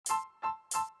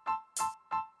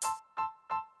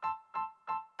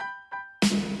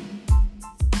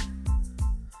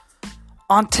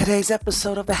On today's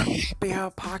episode of the Happy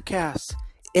Hour Podcast,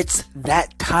 it's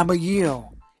that time of year.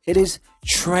 It is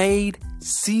trade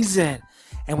season,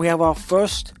 and we have our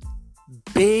first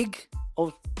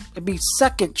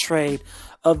second trade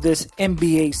of this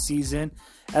NBA season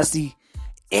as the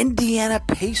Indiana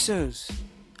Pacers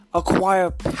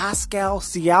acquire Pascal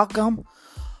Siakam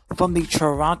from the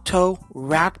Toronto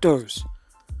Raptors.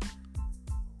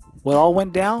 What all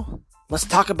went down? Let's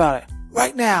talk about it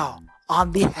right now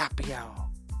on the Happy Hour.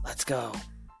 Let's go.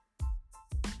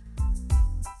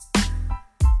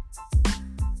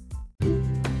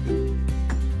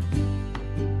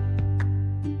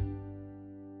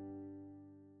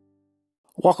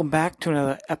 Welcome back to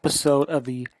another episode of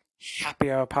the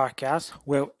Happy Hour Podcast,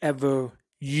 wherever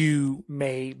you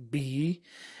may be.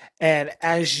 And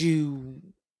as you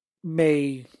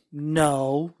may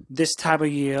know, this time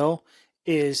of year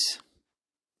is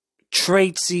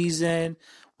trade season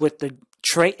with the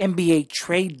NBA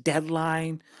trade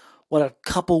deadline. What, a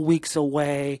couple weeks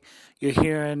away. You're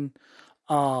hearing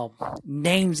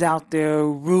names out there,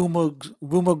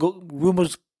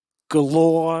 rumors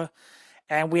galore,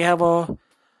 and we have a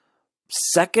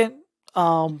second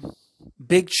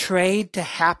big trade to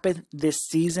happen this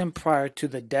season prior to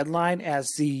the deadline as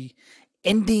the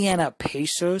Indiana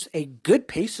Pacers, a good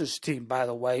Pacers team, by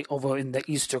the way, over in the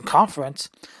Eastern Conference.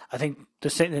 I think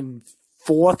they're sitting in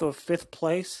 4th or 5th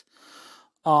place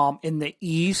in the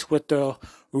East with the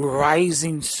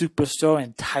rising superstar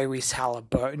and Tyrese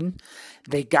Halliburton.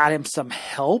 They got him some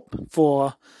help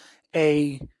for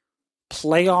a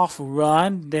playoff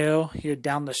run there here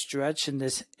down the stretch in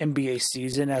this NBA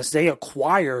season as they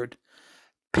acquired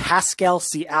Pascal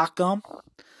Siakam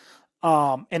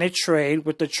in a trade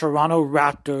with the Toronto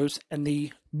Raptors and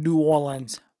the New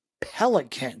Orleans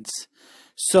Pelicans.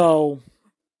 So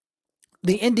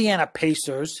the Indiana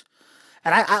Pacers,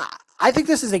 and I think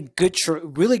this is a good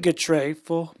really good trade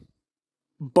for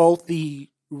both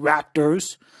the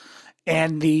Raptors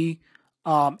and the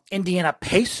Indiana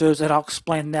Pacers, and I'll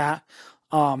explain that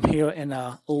here in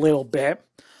a little bit.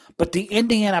 But the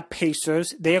Indiana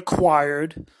Pacers, they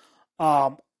acquired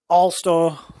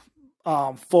All-Star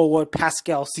forward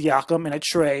Pascal Siakam in a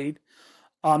trade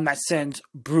that sends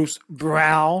Bruce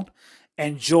Brown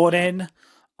and Jordan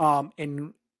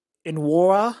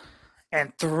Nwora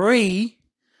and 3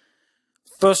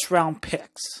 first-round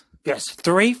picks. Yes,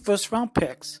 3 first-round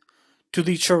picks to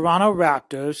the Toronto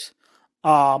Raptors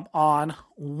on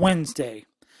Wednesday.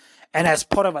 And as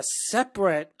part of a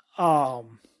separate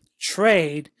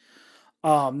trade,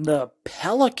 the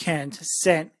Pelicans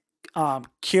sent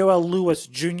Kira Lewis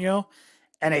Jr.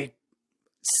 and a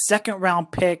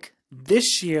second-round pick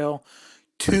this year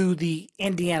to the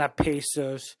Indiana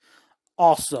Pacers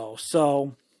also.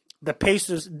 So the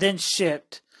Pacers then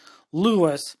shipped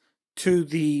Lewis to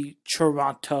the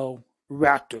Toronto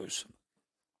Raptors.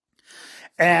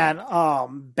 And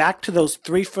back to those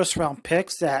 3 first-round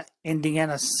picks that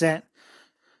Indiana sent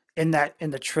in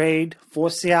the trade for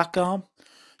Siakam.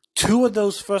 2 of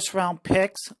those first-round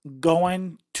picks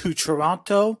going to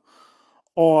Toronto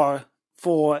or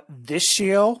for this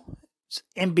year's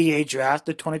NBA draft,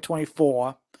 the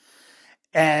 2024.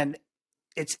 And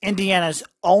it's Indiana's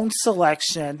own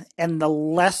selection and the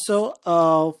lesser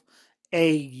of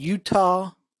a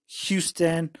Utah,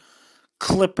 Houston,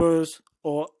 Clippers,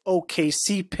 or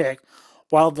OKC pick,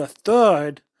 while the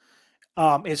third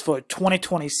is for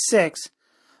 2026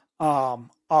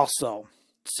 also.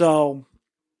 So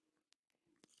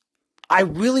I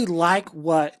really like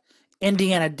what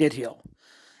Indiana did here.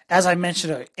 As I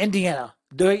mentioned, Indiana,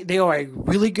 they are a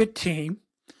really good team.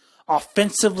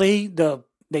 Offensively,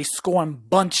 they score in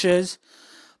bunches,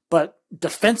 but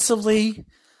defensively,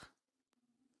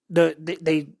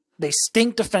 they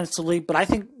stink defensively. But I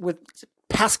think with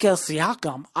Pascal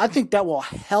Siakam, I think that will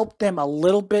help them a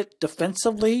little bit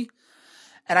defensively.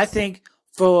 And I think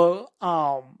for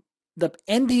the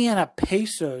Indiana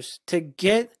Pacers to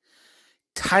get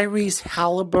Tyrese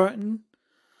Halliburton,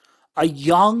 a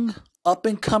young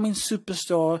up-and-coming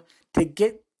superstar, to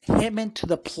get him into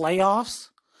the playoffs,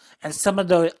 and some of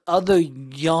the other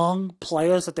young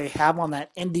players that they have on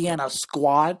that Indiana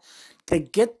squad, to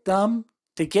get them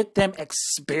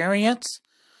experience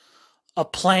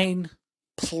of playing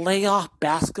playoff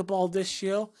basketball this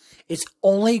year, is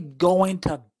only going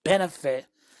to benefit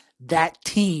that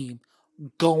team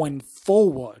going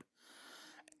forward.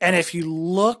 And if you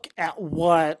look at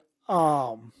what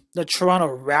the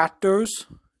Toronto Raptors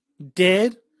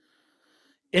did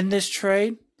in this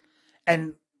trade,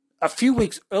 and a few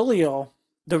weeks earlier,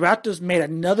 the Raptors made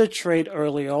another trade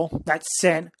earlier that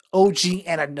sent OG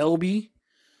Anunoby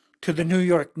to the New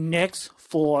York Knicks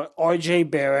for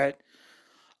RJ Barrett,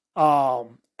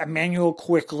 Emmanuel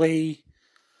quickly.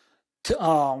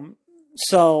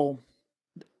 So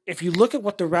if you look at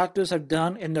what the Raptors have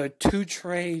done in the two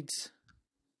trades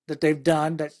that they've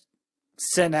done that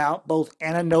sent out both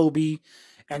Anunoby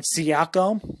and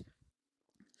Siakam,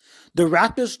 the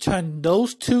Raptors turned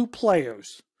those two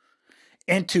players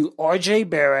into RJ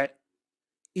Barrett,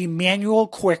 Emmanuel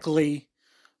Quickly,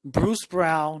 Bruce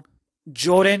Brown,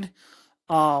 Jordan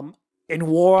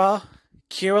Nwora,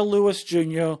 Kira Lewis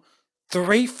Jr.,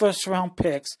 3 first-round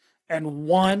picks, and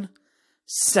 1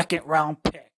 second-round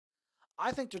pick.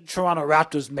 I think the Toronto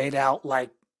Raptors made out like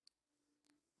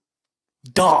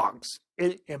dogs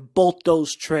in both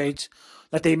those trades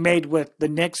that they made with the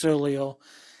Knicks earlier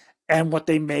and what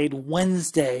they made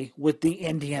Wednesday with the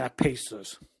Indiana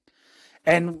Pacers.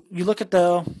 And you look at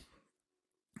the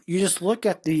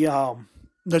Toronto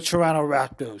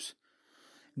Raptors.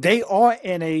 They are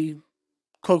in a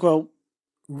quote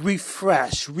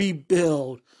refresh,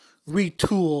 rebuild,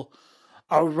 retool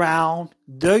around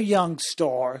their young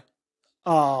star,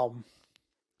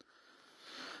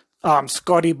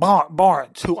 Scotty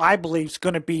Barnes, who I believe is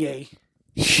going to be a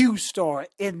huge star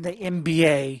in the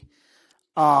NBA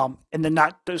in the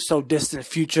not so distant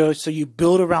future. So you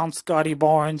build around Scotty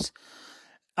Barnes,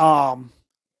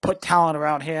 put talent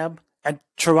around him, and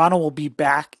Toronto will be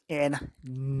back in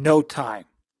no time.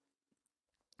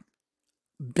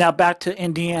 Now back to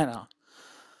Indiana.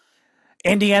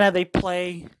 Indiana, they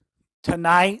play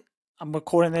tonight. I'm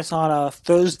recording this on a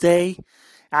Thursday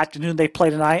afternoon. They play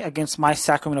tonight against my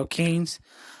Sacramento Kings.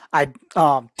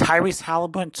 Tyrese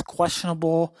Halliburton's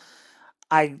questionable.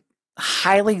 I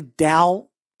highly doubt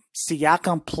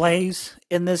Siakam plays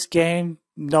in this game,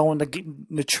 knowing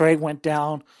the trade went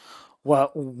down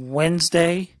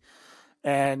Wednesday,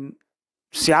 and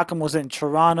Siakam was in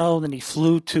Toronto, then he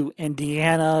flew to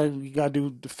Indiana. You got to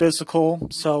do the physical.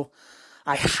 So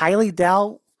I highly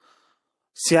doubt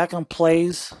Siakam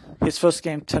plays his first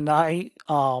game tonight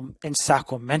in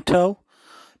Sacramento.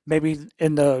 Maybe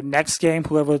in the next game,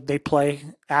 whoever they play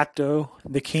after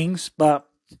the Kings. But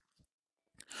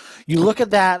you look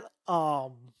at that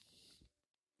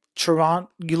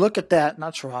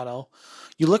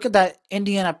You look at that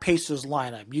Indiana Pacers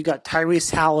lineup. You got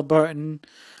Tyrese Halliburton.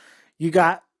 You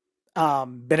got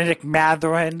Benedict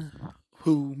Mathurin,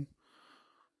 who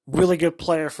really good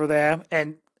player for them.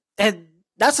 And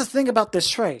that's the thing about this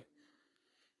trade.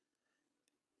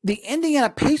 The Indiana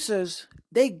Pacers,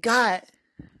 they got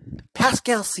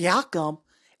Pascal Siakam,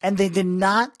 and they did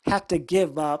not have to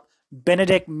give up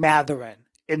Benedict Mathurin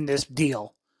in this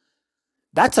deal.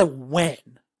 That's a win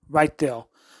right there.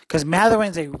 Because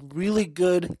Mathurin's a really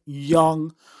good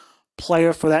young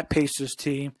player for that Pacers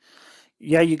team.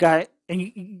 Yeah,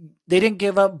 they didn't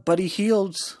give up Buddy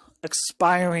Hield's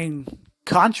expiring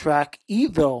contract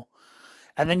either.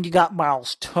 And then you got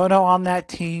Miles Turner on that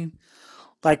team.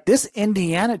 Like, this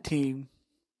Indiana team,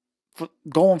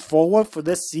 going forward for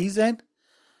this season,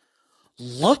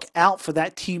 look out for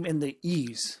that team in the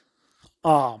East.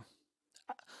 I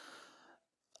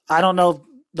don't know if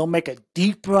they'll make a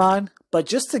deep run, but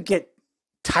just to get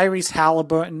Tyrese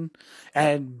Halliburton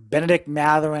and Benedict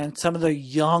Mathurin, some of the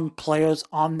young players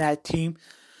on that team,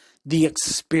 the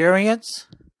experience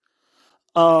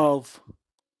of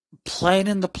playing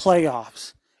in the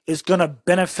playoffs is going to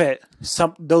benefit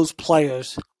those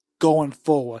players going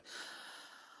forward.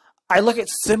 I look at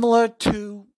similar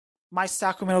to my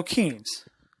Sacramento Kings.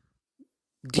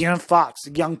 De'Aaron Fox,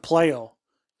 a young player.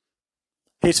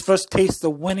 His first taste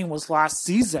of winning was last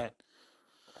season.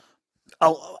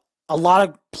 A lot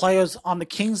of players on the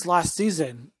Kings last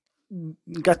season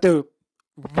got their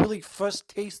really first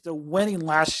taste of winning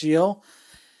last year,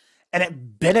 and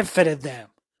it benefited them.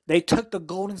 They took the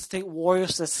Golden State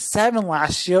Warriors to 7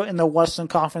 last year in the Western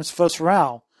Conference first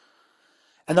round.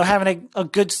 And they're having a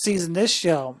good season this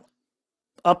year,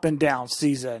 up and down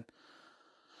season.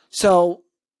 So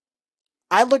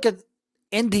I look at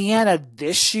Indiana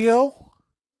this year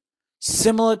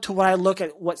similar to what I look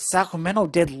at what Sacramento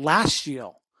did last year.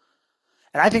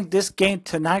 And I think this game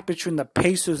tonight between the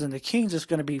Pacers and the Kings is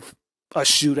going to be a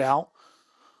shootout.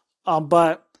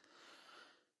 But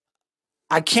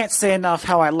I can't say enough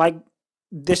how I like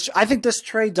this. I think this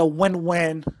trade's a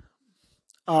win-win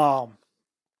for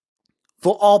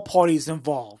all parties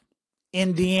involved.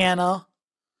 Indiana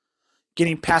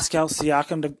getting Pascal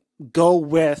Siakam to go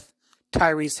with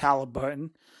Tyrese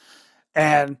Halliburton.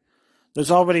 And there's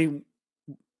already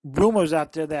rumors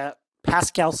out there that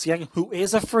Pascal Siakam, who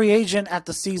is a free agent at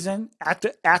the season,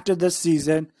 after this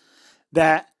season,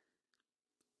 that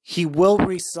he will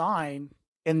resign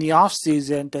in the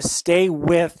offseason to stay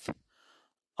with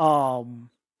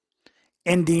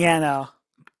Indiana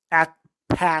at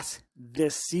past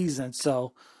this season.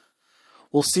 So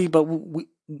we'll see. But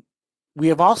we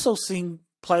have also seen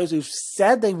players who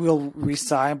said they will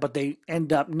resign, but they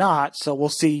end up not. So we'll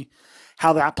see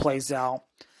how that plays out.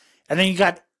 And then you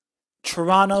got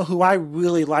Toronto, who I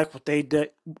really like what they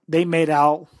did. They made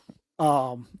out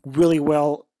really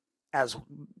well as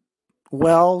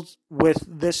well with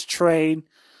this trade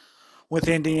with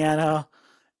Indiana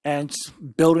and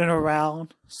building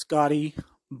around Scotty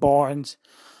Barnes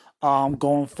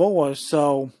going forward.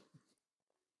 So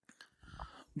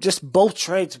just both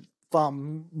trades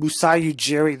from Masai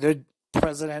Ujiri, the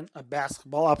president of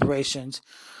basketball operations,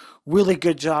 really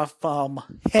good job from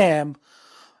him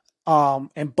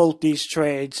in both these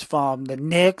trades from the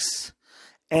Knicks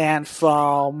and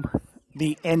from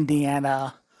the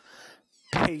Indiana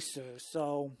Pacers.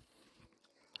 So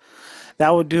that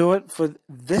will do it for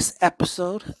this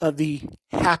episode of the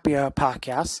Happy Hour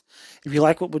Podcast. If you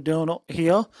like what we're doing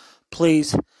here,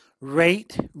 please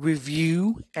rate,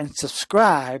 review, and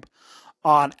subscribe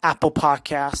on Apple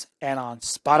Podcasts and on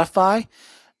Spotify.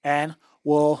 And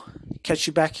we'll catch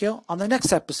you back here on the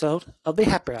next episode of the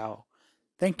Happy Hour.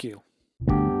 Thank you.